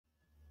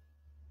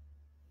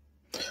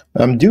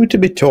I'm due to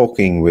be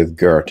talking with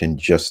Geert in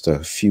just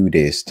a few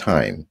days'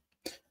 time,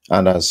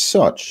 and as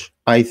such,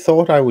 I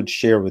thought I would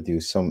share with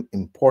you some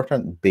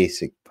important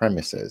basic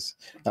premises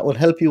that will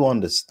help you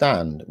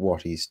understand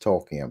what he's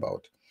talking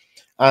about.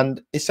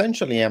 And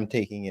essentially, I'm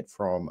taking it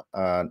from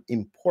an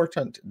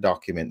important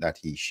document that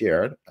he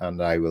shared, and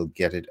I will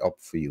get it up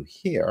for you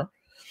here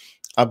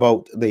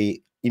about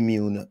the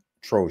immune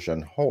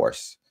Trojan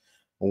horse.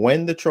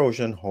 When the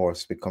Trojan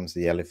horse becomes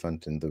the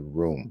elephant in the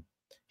room,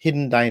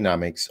 hidden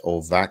dynamics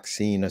of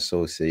vaccine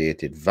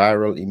associated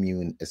viral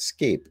immune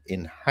escape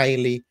in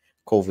highly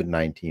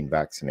COVID-19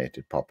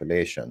 vaccinated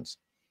populations.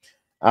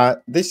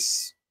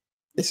 This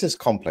is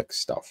complex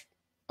stuff.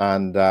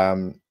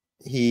 And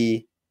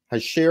he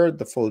has shared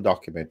the full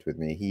document with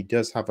me. He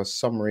does have a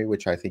summary,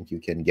 which I think you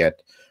can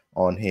get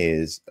on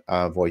his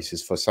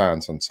Voices for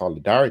Science and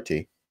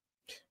Solidarity.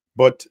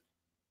 But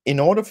in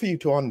order for you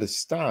to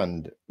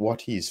understand what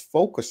he's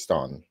focused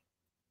on,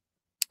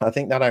 I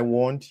think that I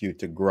want you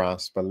to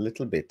grasp a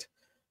little bit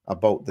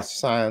about the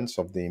science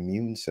of the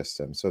immune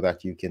system so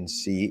that you can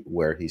see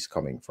where he's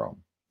coming from.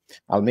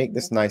 I'll make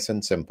this nice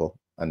and simple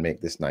and make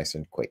this nice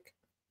and quick.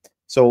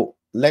 So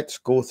let's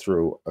go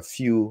through a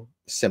few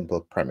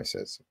simple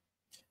premises.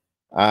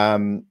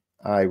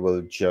 I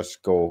will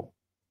just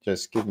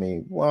give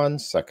me 1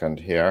 second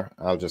here.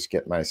 I'll just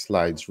get my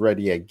slides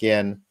ready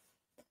again.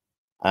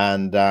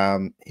 And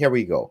here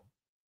we go.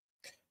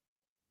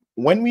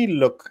 When we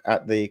look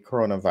at the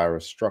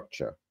coronavirus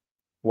structure,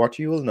 what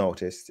you will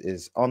notice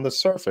is on the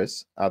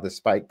surface are the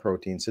spike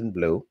proteins in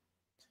blue,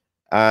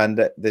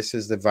 and this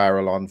is the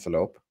viral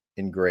envelope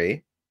in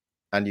gray,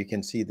 and you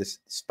can see this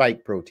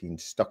spike protein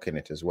stuck in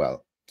it as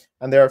well.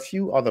 And there are a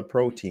few other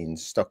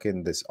proteins stuck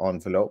in this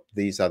envelope.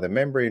 These are the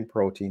membrane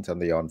proteins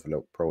and the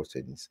envelope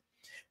proteins.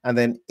 And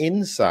then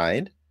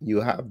inside,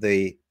 you have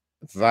the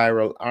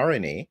viral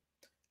RNA,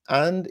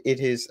 and it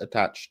is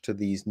attached to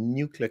these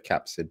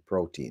nucleocapsid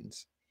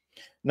proteins.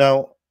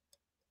 Now,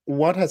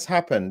 what has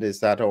happened is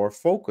that our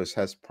focus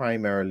has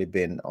primarily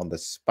been on the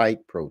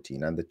spike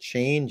protein and the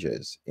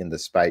changes in the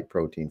spike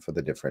protein for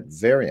the different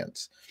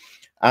variants.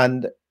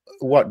 And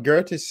what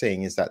Geert is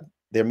saying is that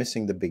they're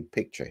missing the big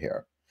picture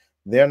here.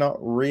 They're not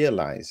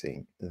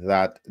realizing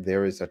that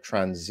there is a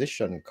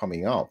transition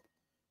coming up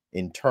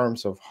in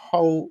terms of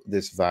how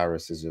this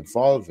virus is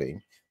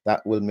evolving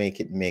that will make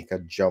it make a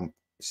jump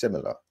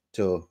similar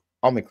to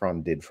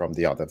Omicron did from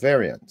the other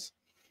variants.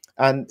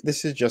 And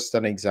this is just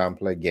an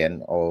example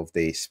again of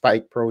the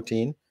spike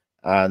protein.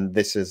 And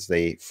this is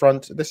the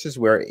front. This is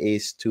where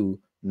ACE2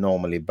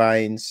 normally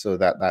binds. So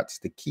that's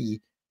the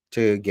key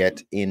to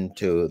get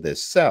into the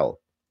cell.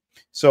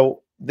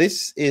 So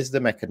this is the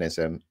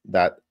mechanism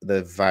that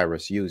the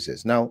virus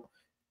uses. Now,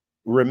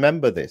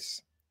 remember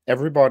this.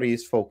 Everybody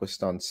is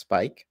focused on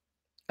spike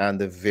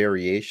and the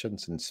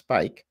variations in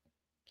spike.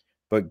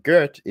 But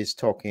Geert is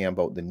talking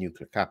about the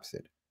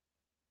nucleocapsid.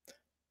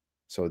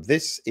 So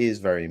this is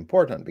very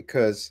important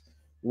because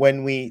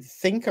when we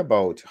think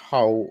about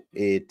how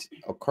it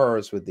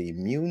occurs with the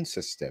immune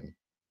system,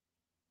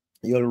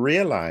 you'll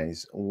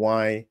realize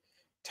why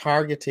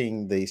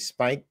targeting the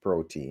spike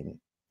protein,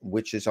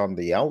 which is on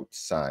the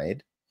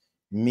outside,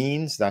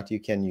 means that you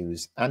can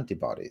use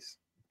antibodies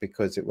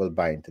because it will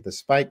bind to the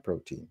spike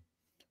protein.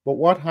 But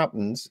what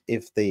happens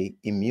if the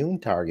immune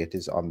target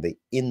is on the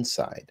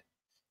inside?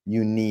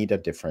 You need a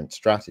different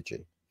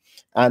strategy.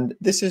 And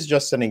this is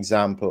just an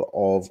example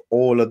of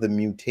all of the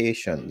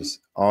mutations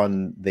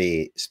on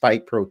the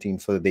spike protein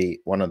for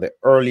one of the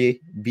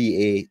early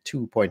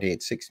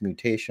BA2.86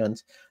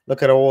 mutations.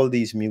 Look at all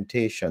these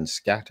mutations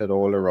scattered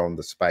all around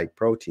the spike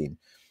protein.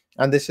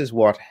 And this is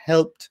what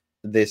helped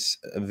this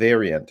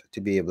variant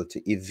to be able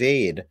to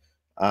evade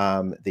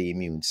the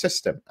immune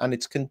system. And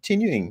it's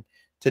continuing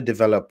to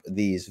develop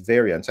these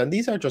variants. And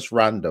these are just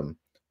random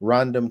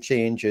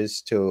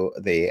changes to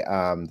the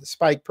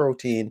spike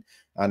protein.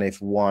 And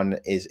if one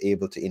is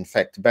able to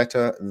infect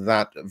better,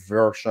 that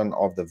version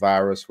of the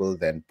virus will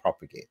then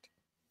propagate.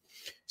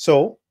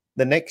 So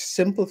the next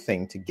simple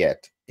thing to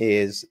get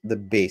is the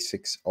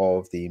basics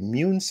of the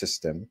immune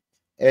system,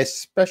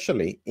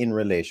 especially in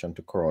relation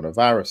to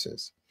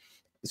coronaviruses.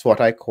 It's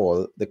what I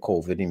call the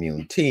COVID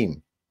immune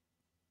team.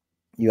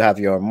 You have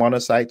your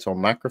monocytes or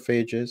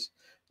macrophages.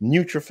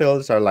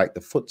 Neutrophils are like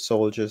the foot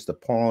soldiers, the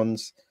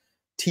pawns.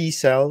 T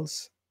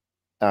cells,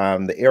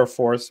 the Air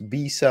Force.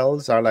 B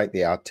cells are like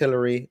the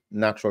artillery.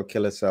 Natural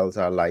killer cells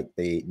are like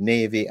the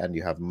Navy, and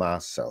you have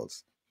mast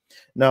cells.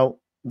 Now,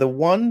 the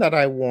one that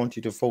I want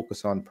you to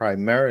focus on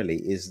primarily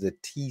is the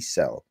T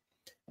cell.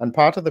 And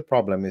part of the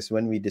problem is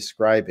when we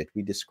describe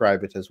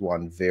it as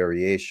one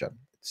variation.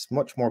 It's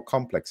much more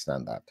complex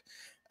than that.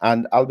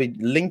 And I'll be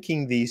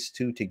linking these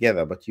two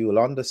together, but you will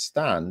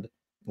understand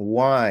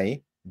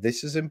why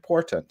this is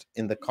important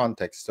in the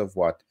context of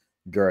what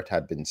Geert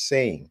had been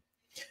saying.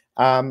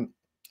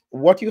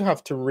 What you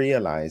have to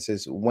realize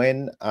is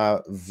when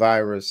a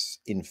virus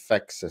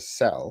infects a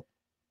cell,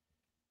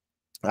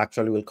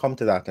 actually, we'll come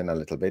to that in a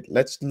little bit.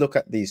 Let's look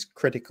at these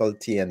critical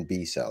T and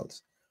B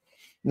cells.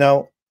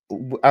 Now,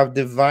 I've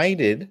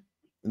divided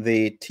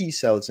the T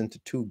cells into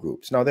two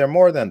groups. Now, there are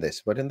more than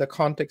this, but in the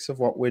context of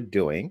what we're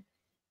doing,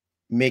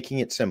 making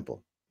it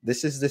simple,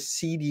 this is the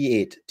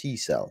CD8 T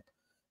cell.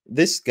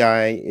 This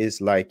guy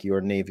is like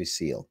your Navy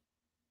SEAL.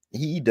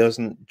 He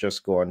doesn't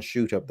just go and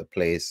shoot up the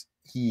place,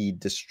 he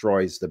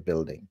destroys the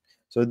building.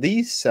 So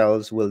these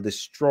cells will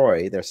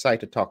destroy, they're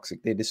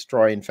cytotoxic, they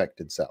destroy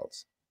infected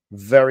cells.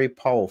 Very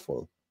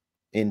powerful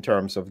in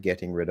terms of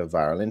getting rid of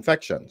viral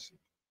infections.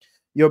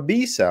 Your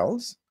B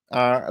cells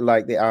are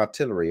like the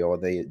artillery or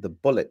the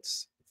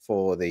bullets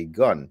for the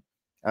gun.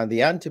 And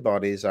the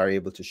antibodies are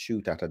able to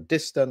shoot at a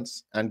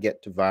distance and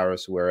get to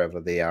virus wherever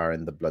they are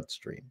in the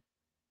bloodstream.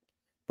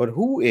 But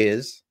who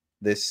is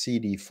this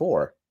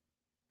CD4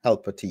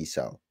 helper T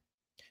cell?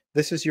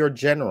 This is your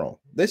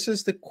general. This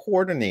is the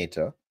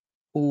coordinator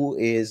who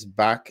is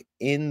back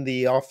in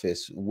the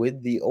office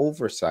with the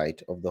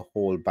oversight of the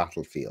whole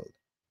battlefield.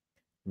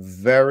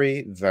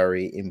 Very,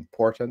 very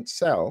important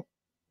cell,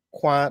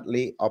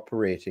 quietly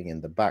operating in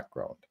the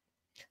background.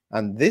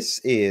 And this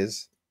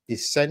is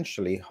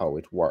essentially how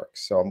it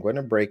works. So I'm going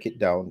to break it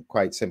down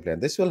quite simply.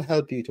 And this will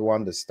help you to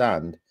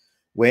understand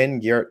when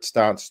Geert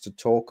starts to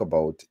talk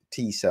about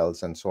T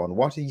cells and so on,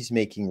 what he's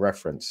making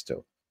reference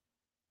to.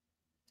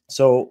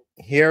 So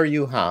here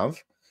you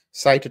have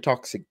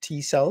cytotoxic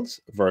T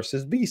cells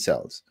versus B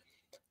cells.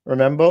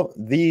 Remember,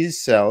 these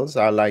cells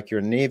are like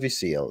your Navy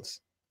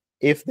SEALs.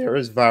 If there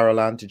is viral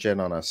antigen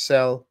on a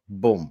cell,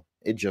 boom,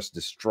 it just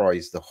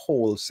destroys the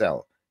whole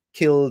cell,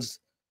 kills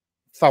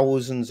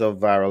thousands of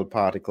viral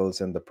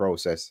particles in the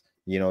process.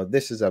 You know,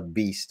 this is a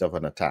beast of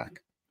an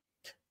attack.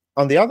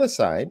 On the other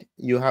side,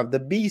 you have the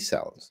B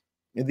cells.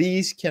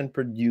 These can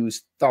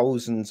produce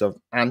thousands of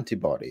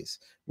antibodies,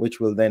 which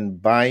will then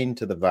bind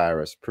to the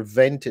virus,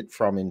 prevent it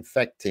from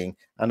infecting,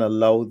 and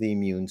allow the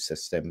immune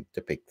system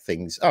to pick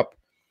things up.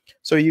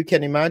 So you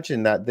can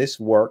imagine that this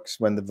works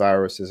when the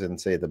virus is in,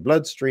 say, the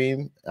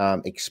bloodstream,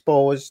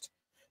 exposed.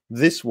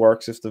 This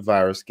works if the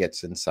virus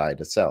gets inside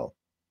a cell.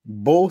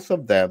 Both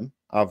of them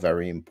are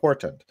very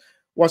important.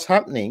 What's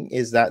happening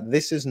is that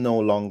this is no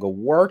longer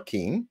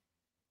working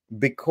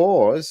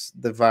because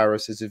the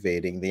virus is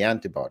evading the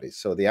antibodies.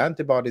 So the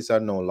antibodies are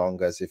no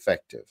longer as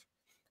effective.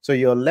 So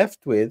you're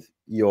left with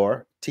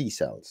your T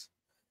cells.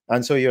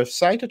 And so your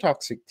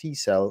cytotoxic T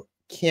cell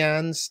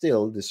can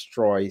still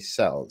destroy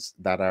cells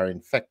that are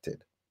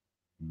infected.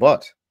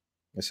 But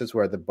this is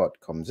where the but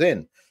comes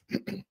in.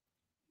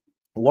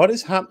 What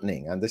is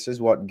happening, and this is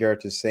what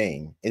Geert is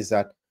saying, is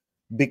that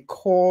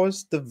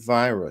because the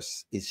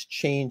virus is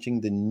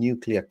changing the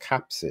nuclear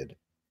capsid,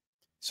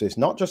 so it's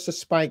not just a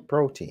spike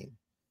protein,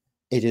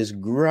 it is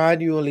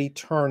gradually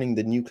turning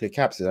the nuclear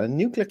capsid. And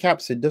nuclear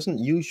capsid doesn't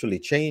usually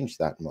change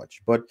that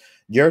much, but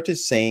Geert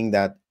is saying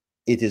that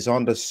it is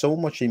under so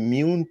much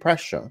immune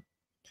pressure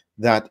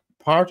that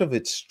part of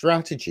its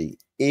strategy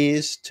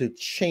is to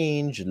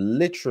change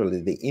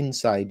literally the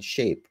inside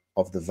shape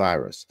of the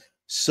virus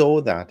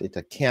so that it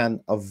can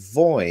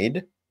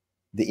avoid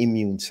the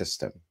immune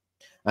system.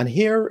 And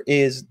here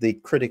is the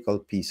critical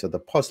piece of the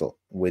puzzle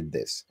with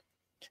this.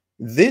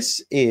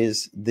 This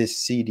is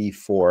this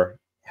CD4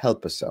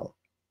 helper cell.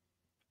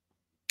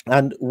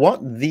 And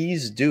what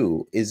these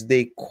do is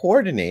they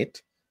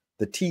coordinate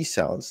the T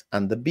cells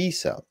and the B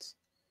cells.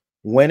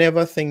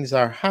 Whenever things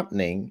are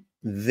happening,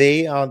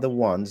 they are the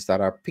ones that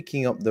are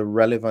picking up the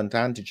relevant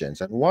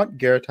antigens. And what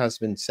Geert has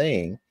been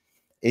saying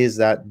is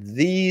that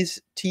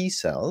these T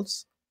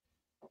cells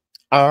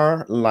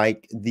are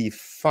like the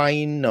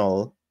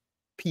final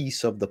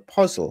piece of the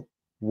puzzle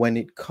when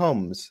it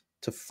comes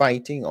to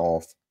fighting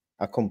off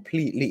a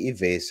completely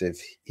evasive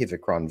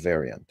Hivicron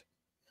variant.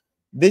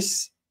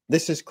 This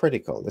is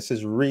critical. This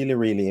is really,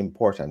 really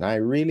important. I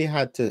really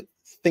had to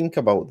think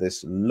about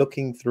this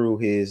looking through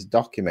his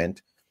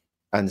document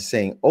and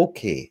saying,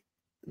 okay,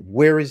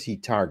 where is he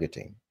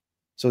targeting?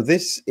 So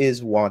this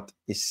is what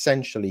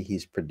essentially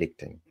he's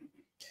predicting.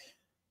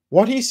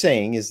 What he's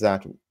saying is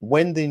that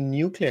when the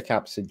nuclear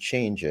capsid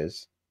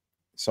changes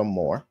some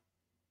more,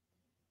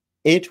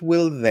 it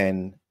will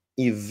then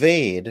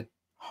evade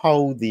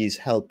how these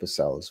helper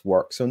cells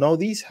work. So now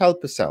these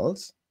helper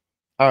cells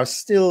are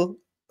still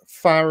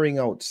firing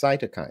out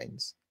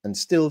cytokines and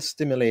still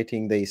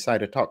stimulating the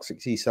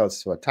cytotoxic T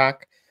cells to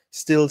attack,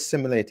 still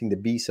stimulating the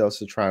B cells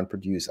to try and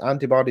produce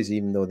antibodies,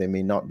 even though they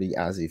may not be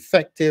as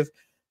effective.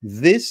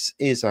 This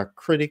is a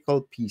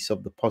critical piece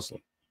of the puzzle.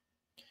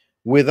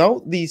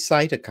 Without these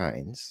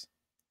cytokines,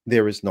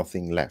 there is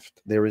nothing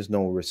left. There is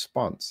no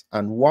response.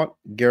 And what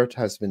Geert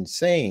has been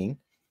saying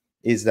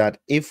is that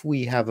if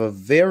we have a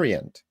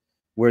variant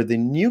where the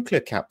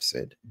nuclear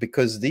capsid,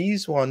 because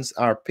these ones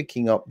are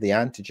picking up the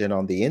antigen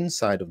on the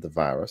inside of the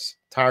virus,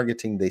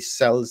 targeting the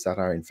cells that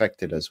are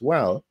infected as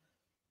well,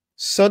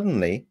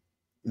 suddenly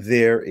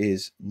there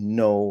is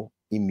no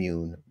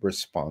immune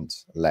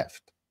response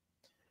left.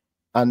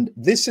 And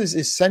this is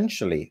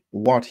essentially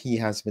what he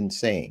has been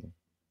saying.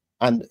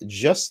 And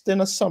just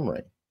in a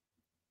summary,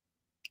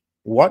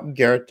 what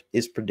Geert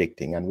is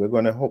predicting, and we're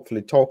going to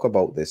hopefully talk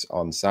about this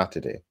on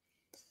Saturday,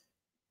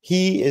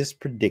 he is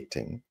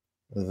predicting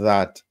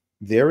that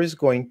there is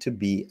going to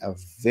be a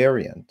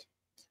variant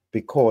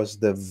because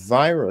the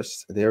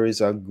virus, there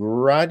is a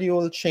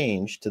gradual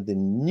change to the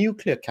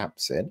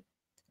nucleocapsid.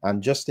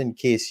 And just in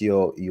case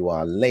you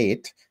are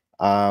late,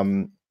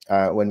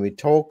 when we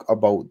talk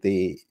about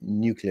the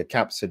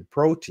nucleocapsid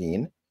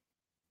protein,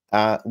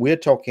 we're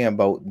talking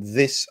about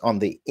this on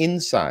the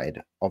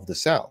inside of the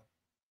cell.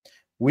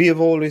 We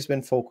have always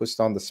been focused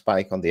on the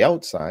spike on the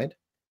outside.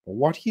 But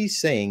what he's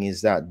saying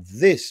is that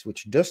this,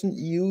 which doesn't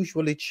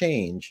usually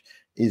change,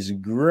 is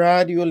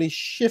gradually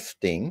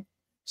shifting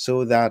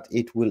so that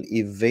it will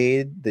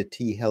evade the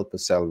T helper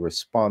cell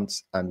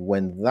response. And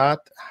when that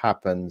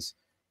happens,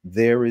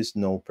 there is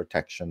no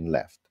protection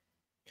left.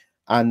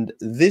 And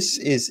this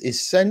is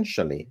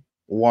essentially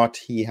what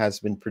he has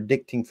been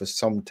predicting for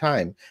some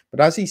time. But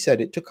as he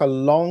said, it took a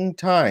long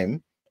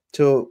time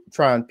to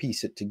try and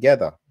piece it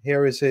together.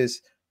 Here is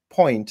his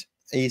point.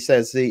 He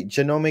says the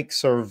genomic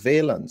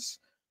surveillance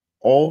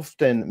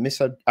often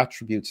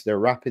misattributes their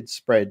rapid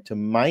spread to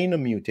minor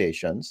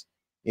mutations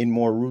in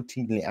more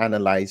routinely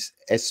analyzed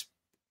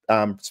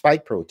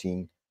spike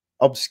protein,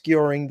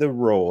 obscuring the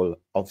role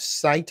of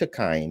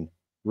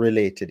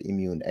cytokine-related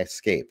immune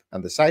escape.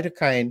 And the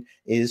cytokine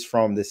is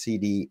from the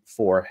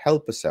CD4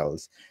 helper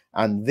cells.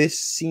 And this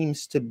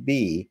seems to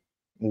be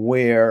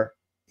where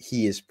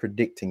he is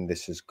predicting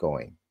this is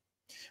going.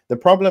 The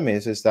problem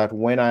is that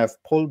when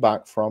I've pulled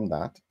back from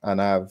that,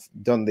 and I've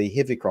done the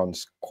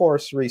Hivicron's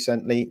course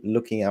recently,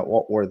 looking at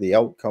what were the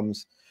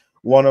outcomes,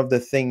 one of the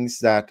things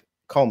that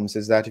comes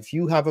is that if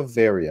you have a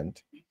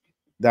variant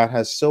that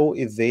has so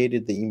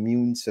evaded the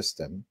immune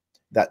system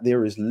that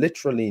there is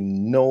literally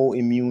no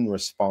immune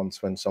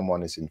response when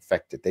someone is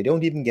infected, they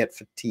don't even get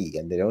fatigue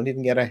and they don't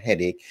even get a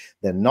headache,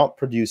 they're not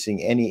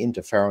producing any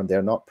interferon,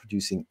 they're not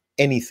producing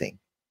anything.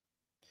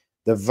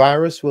 The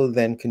virus will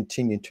then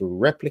continue to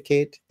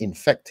replicate,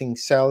 infecting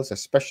cells,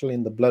 especially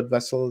in the blood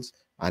vessels,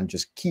 and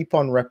just keep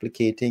on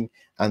replicating.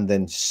 And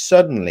then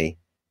suddenly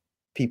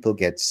people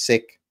get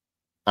sick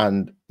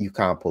and you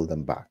can't pull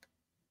them back.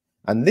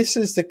 And this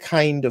is the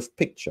kind of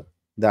picture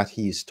that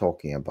he's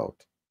talking about.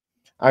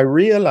 I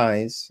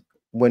realize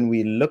when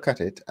we look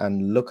at it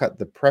and look at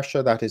the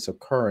pressure that is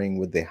occurring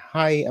with the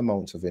high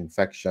amounts of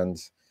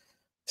infections,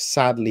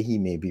 sadly, he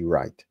may be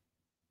right.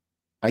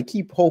 I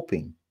keep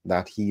hoping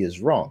that he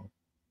is wrong.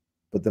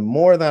 But the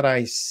more that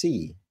I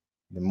see,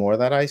 the more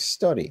that I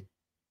study,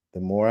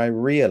 the more I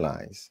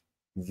realize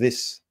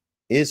this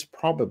is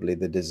probably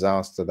the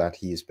disaster that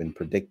he's been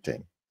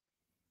predicting.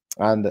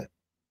 And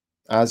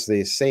as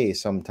they say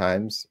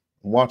sometimes,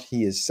 what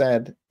he has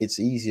said, it's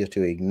easier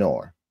to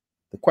ignore.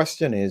 The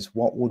question is,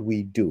 what would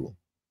we do,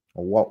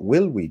 or what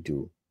will we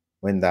do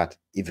when that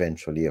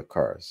eventually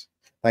occurs?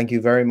 Thank you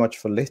very much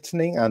for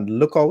listening, and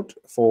look out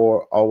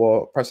for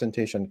our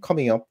presentation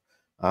coming up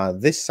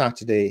this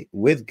Saturday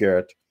with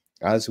Geert,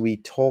 as we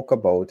talk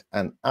about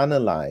and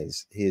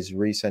analyze his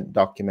recent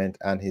document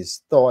and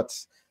his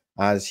thoughts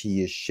as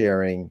he is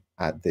sharing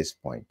at this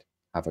point.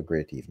 Have a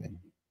great evening.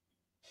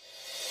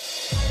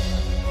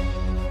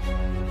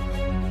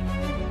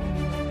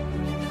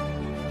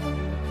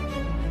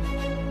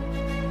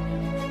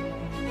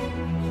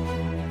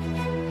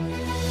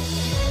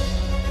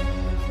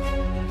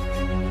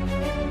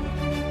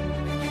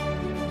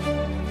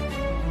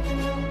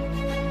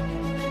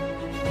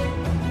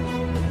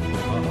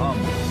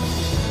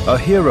 A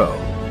hero,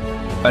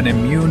 an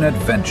immune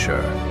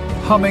adventure,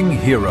 Humming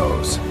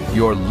Heroes,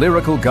 your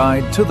lyrical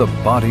guide to the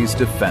body's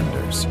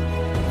defenders.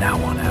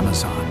 Now on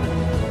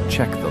Amazon.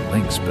 Check the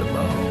links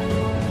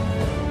below.